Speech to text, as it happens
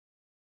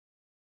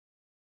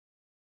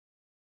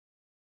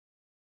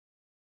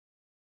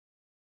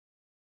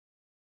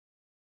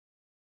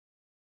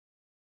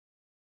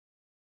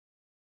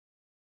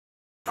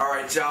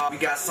Alright, y'all, we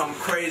got something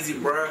crazy,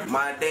 bruh.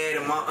 My dad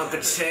and my Uncle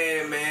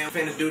Chad, man,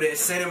 finna do that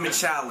cinnamon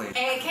challenge.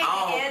 And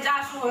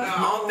Joshua. I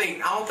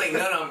don't think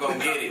none of them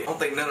gonna get it. I don't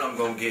think none of them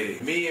gonna get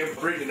it. Me and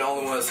Brittany the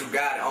only ones who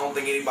got it. I don't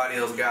think anybody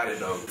else got it,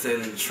 though.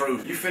 Telling the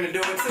truth. You finna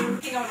do it, too?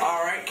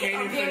 Alright, Katie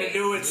finna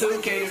do it, too.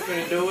 Katie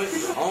finna do it.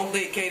 I don't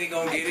think Katie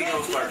gonna get it. He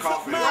gonna start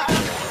coughing.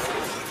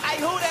 Hey,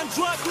 who done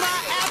drunk my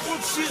apple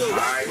juice?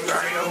 Alright, we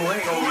already know who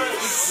ain't gonna get it.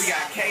 We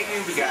got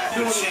Katie, we got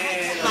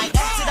Chad. Like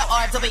F to the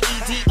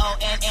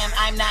R-W-E-D-O-N-M,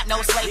 I'm not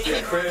no slave.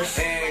 Yeah, Chris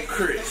and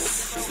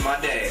Chris. It's my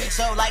dad.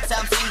 Show like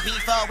something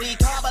before we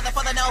call, but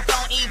for the no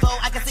phone evil,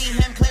 I can see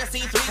him clear,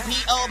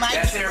 C3PO, my.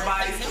 That's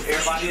everybody.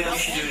 Everybody else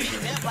should do it.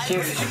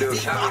 Kenzie should do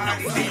it.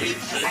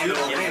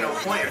 Ain't no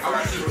point for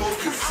us to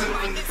focus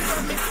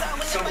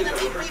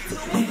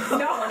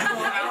No,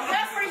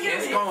 that's for you.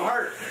 It's gonna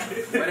hurt.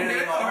 But it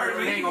ain't gonna hurt.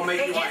 It ain't gonna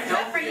make you like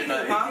healthy or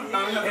nothing. Huh?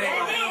 It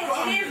ain't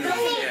gonna.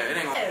 Yeah, it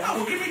ain't gonna.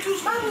 Oh, give me 2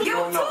 spoons. Give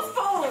him 2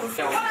 spoons.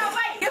 Hold on,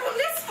 wait. Give him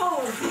this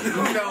spoon.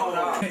 No.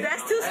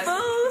 That's 2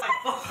 spoons.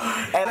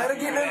 And let her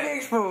get that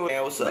big spoon. Hey,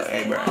 what's up?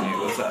 Hey, bro. Hey,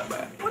 what's up,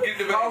 man? Give it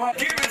to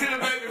the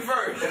baby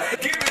first.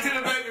 Give it to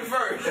the baby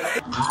first.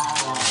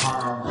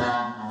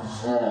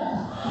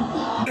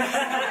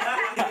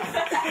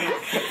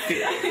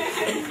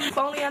 If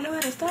only I knew how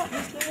to stop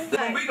this thing.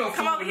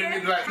 Come over here.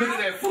 Like, look at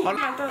that fool. I'm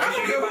not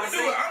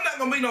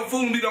gonna be no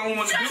fool and be the only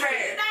one to do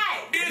that.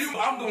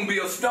 I'm gonna be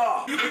a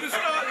star. You be the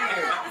star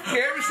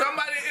then.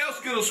 Somebody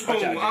else get a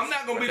spoon. I'm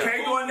not gonna be the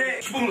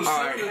spoon of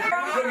cinnamon.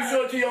 Let me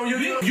show it to you on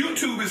YouTube.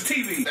 YouTube is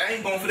TV. I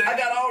ain't going for that. I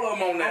got all of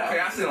them on there. Okay,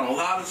 I seen a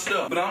lot of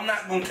stuff, but I'm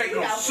not gonna take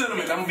no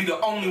cinnamon. I'm gonna be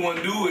the only one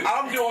to do it.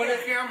 I'm doing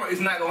that camera.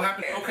 It's not gonna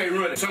happen. Okay,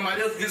 run it.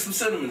 Somebody else get some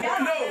cinnamon. No,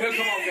 come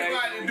on,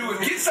 guys. Do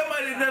it. Get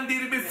somebody that done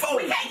did it before.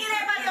 We can't get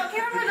everybody on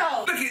camera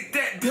though. Look at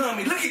that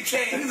dummy. Look at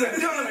Chad. He's a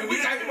dummy.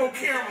 We got him on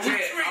camera. I'm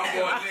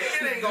going there.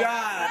 It ain't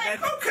gonna.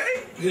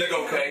 Okay. Here you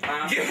go, Kay.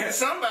 Get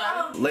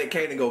somebody. Let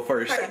Katie go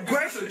first. Hey,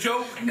 that's a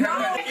joke. No,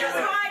 it's just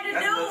hard to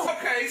do.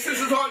 Okay,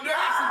 since it's hard, I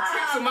got some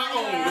tricks of my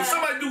own. If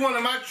somebody do one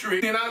of my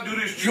tricks, then I'll do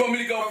this. You want me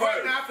to go first?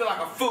 Right now, I feel like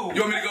a fool.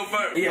 You want me to go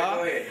first? Yeah,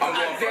 go ahead. I'm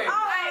going first.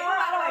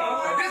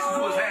 This is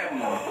what's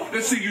happening.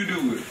 Let's see you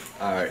do it.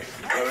 All right.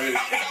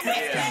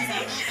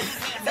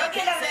 Don't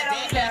get out of that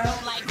on camera.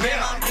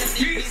 Now,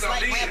 here's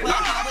something.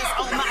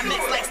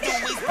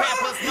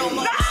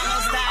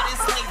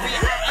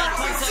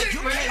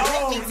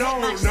 Oh, no.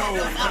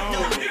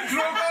 You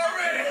drunk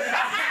already?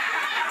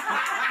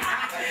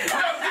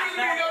 No.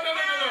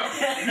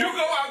 You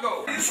go, I go.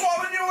 You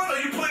swallowing your one or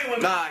you playing with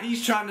me? Nah,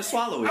 he's trying to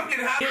swallow it. I'm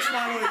getting high. He didn't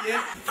swallow it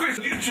yet. Chris,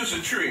 you just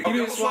a trick. He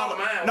didn't swallow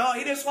mine. No,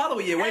 he didn't swallow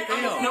it yet. Wait for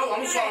him. No, I'm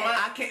gonna swallow mine.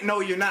 I can't. No,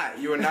 you're not.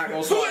 You are not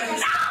gonna swallow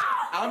it.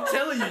 I'm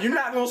telling you, you're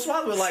not gonna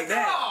swallow it like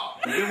that.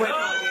 You wait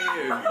till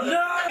here.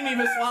 No, he didn't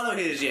even swallow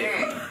his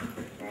yet.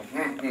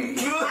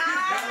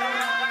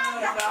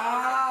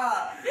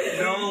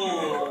 No.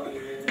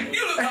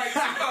 You look like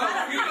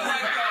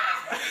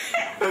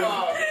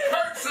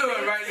Kurt Son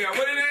right now.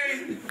 What it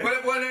name?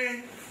 What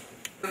name?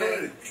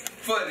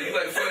 Funny. You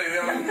like funny,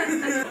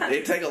 huh?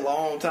 It take a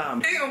long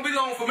time. It ain't gonna be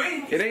long for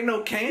me. It ain't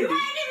no candy.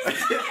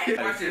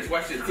 Watch this.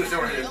 Chris,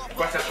 right here.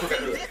 Watch how quick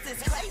I do it.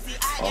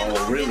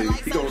 Oh, really?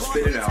 He gonna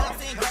spit it out.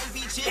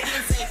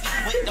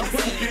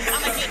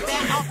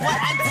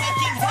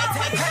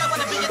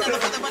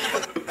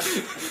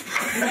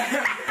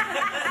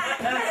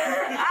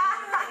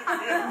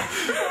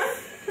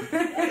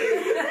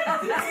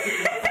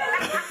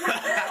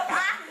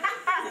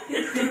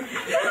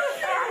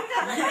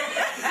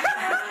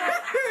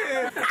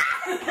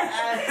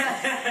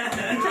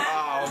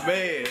 Oh,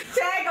 man.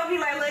 Chad gonna be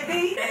like, look, D.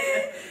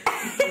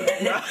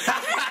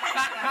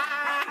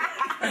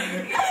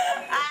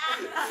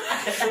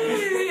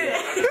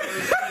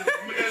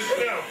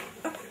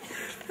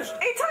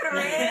 He turned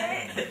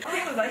red. He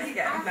was like, he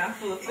got a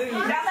mouthful of food. Y'all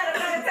let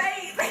him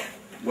meditate.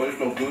 What is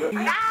no good?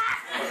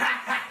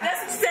 That's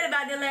what you said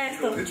about the last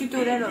stuff, but you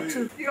threw that up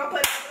too. You gonna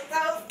put it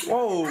on the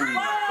Whoa.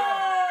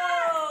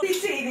 Whoa! He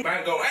cheated.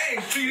 Man, go, I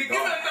ain't cheating. Give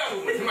me another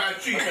one. Somebody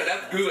cheating.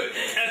 That's good.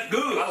 That's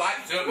good. I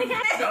like something.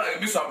 Y'all like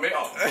me something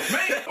else.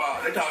 Man, they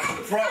talking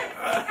to the pro. Okay.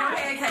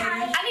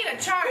 I need a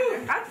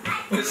charger.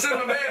 Is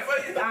cinnamon bad for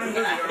you? I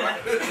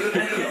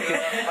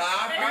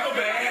feel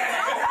bad.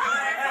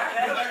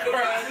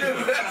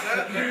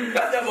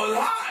 That was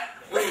hot.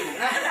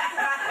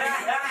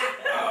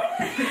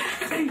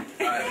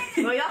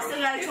 Well, y'all still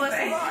got a choice.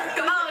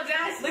 Come on,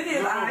 Josh. Look at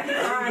his eyes.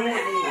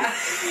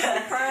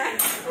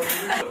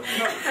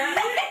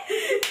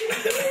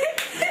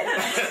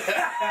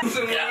 Who's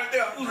sitting right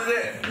there? Who's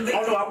that?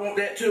 Oh no, I want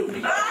that too.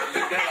 Get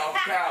that off the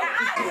couch.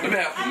 Let me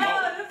have some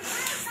more.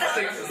 I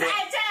think this is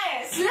Hey,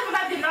 Jazz, slip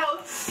about your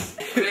nose.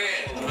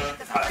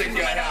 I think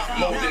you gotta have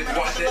more than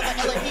one day.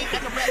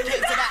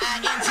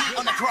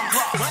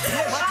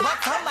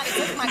 Somebody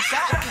take my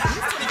shot.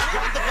 He's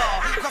 22 with the ball.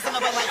 Crossing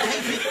over like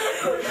Haynes.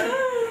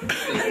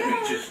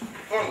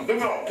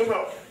 Come on.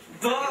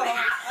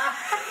 What?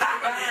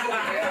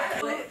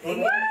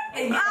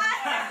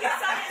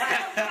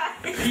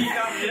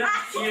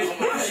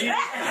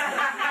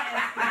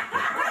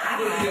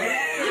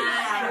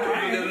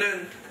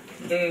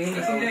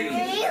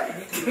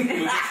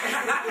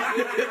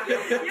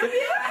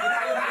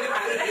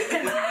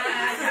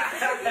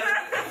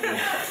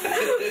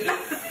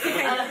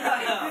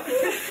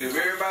 If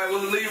everybody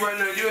was to leave right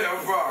now, you'd have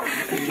a problem.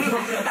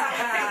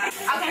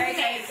 Okay,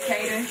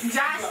 Kaden.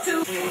 Josh,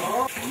 too.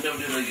 Never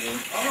did it again.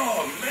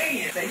 Oh,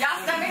 man. Y'all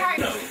stomach hurt?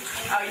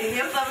 Oh, yeah,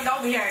 your stomach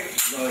don't be hurt.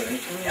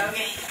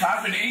 Okay.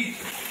 Time to eat.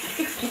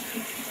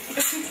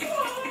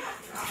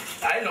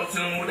 I ain't no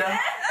telling with that.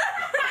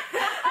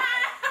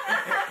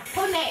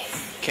 Who next?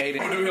 Kaden.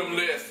 Don't do him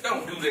less.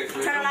 Don't do that,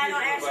 Chris. Turn the light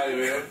on,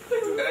 Ashlee.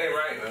 That ain't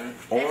right, man.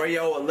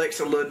 Oreo,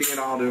 Alexa, Lil D, and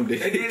all them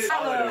did. They did it.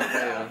 All of them,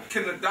 yeah.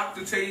 Can the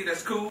doctor tell you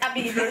that's cool? I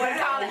mean, if you want to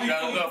call it.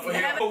 Not enough for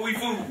him. But we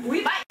food.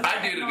 We might.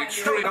 I did an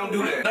extreme. Don't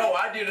do that. No,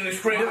 I did an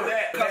extreme of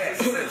that. I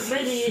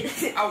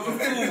was a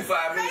fool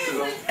 5 minutes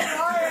ago.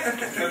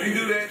 If you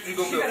do that, you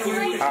gonna be a fool.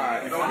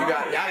 Alright,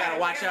 y'all gotta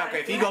watch out, cause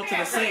if you go to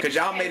the sink, cause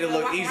y'all made it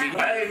look easy.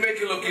 I ain't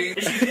make it look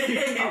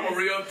easy. I'm a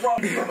real pro.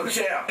 I'm a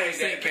champ. And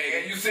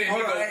you see me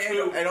go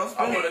through.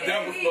 I'm on a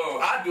double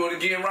floor. I'll do it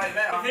again right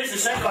now. This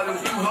is because it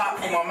was too hot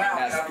for my mouth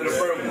after the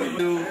first one.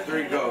 2,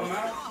 3, go.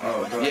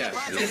 Oh, go. Yes.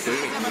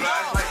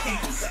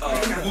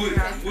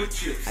 Wood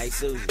chips. Hey,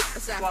 Susie.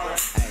 What's up?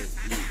 Hey,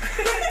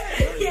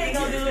 He ain't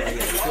gonna do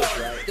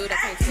it. do that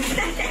can't see.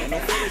 No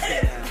finish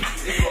that.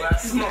 It's gonna have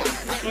smoke.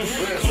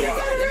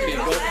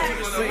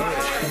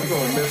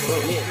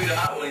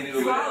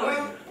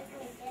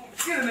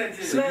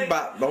 See, you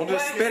about, don't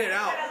just spit it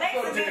out.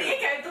 Alexa did it. He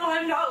came through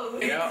her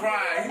nose. He's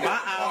crying. My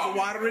eyes are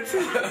watering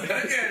too.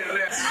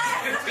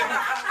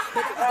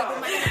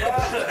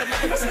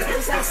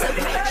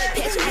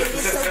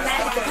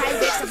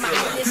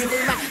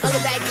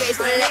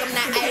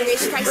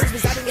 Prices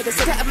residing at the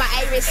center of my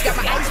iris. Got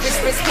my eyes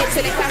wrist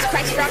till they cross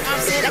crack strong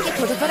arms in like a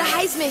photo for the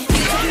Heisman.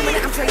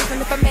 I'm turning from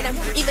the momentum,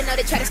 even though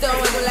they try to steal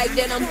one like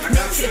denim.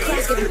 Next to the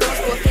cross, giving doors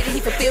for a fitting. He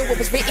fulfilled what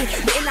was written.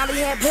 Written all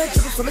he had blood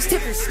dripping from his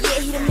temples. Yeah,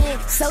 he the man.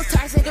 So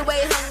Tarzan the way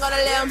he hung on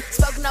a limb.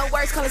 Spoke no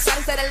words, calling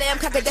silence that a limb.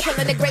 Conquered the hill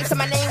and the grapes on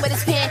my name with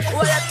his pen.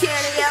 What up,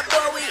 Kenny? Yeah,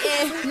 boy, we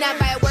in. Not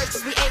by words,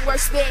 cause we ain't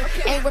worth spit.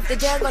 Ain't worth the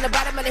jug on the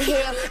bottom of the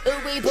hill. Ooh,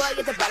 we boy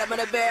at the bottom of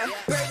the barrel.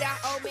 Bird out,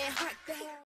 old man, hot the hell.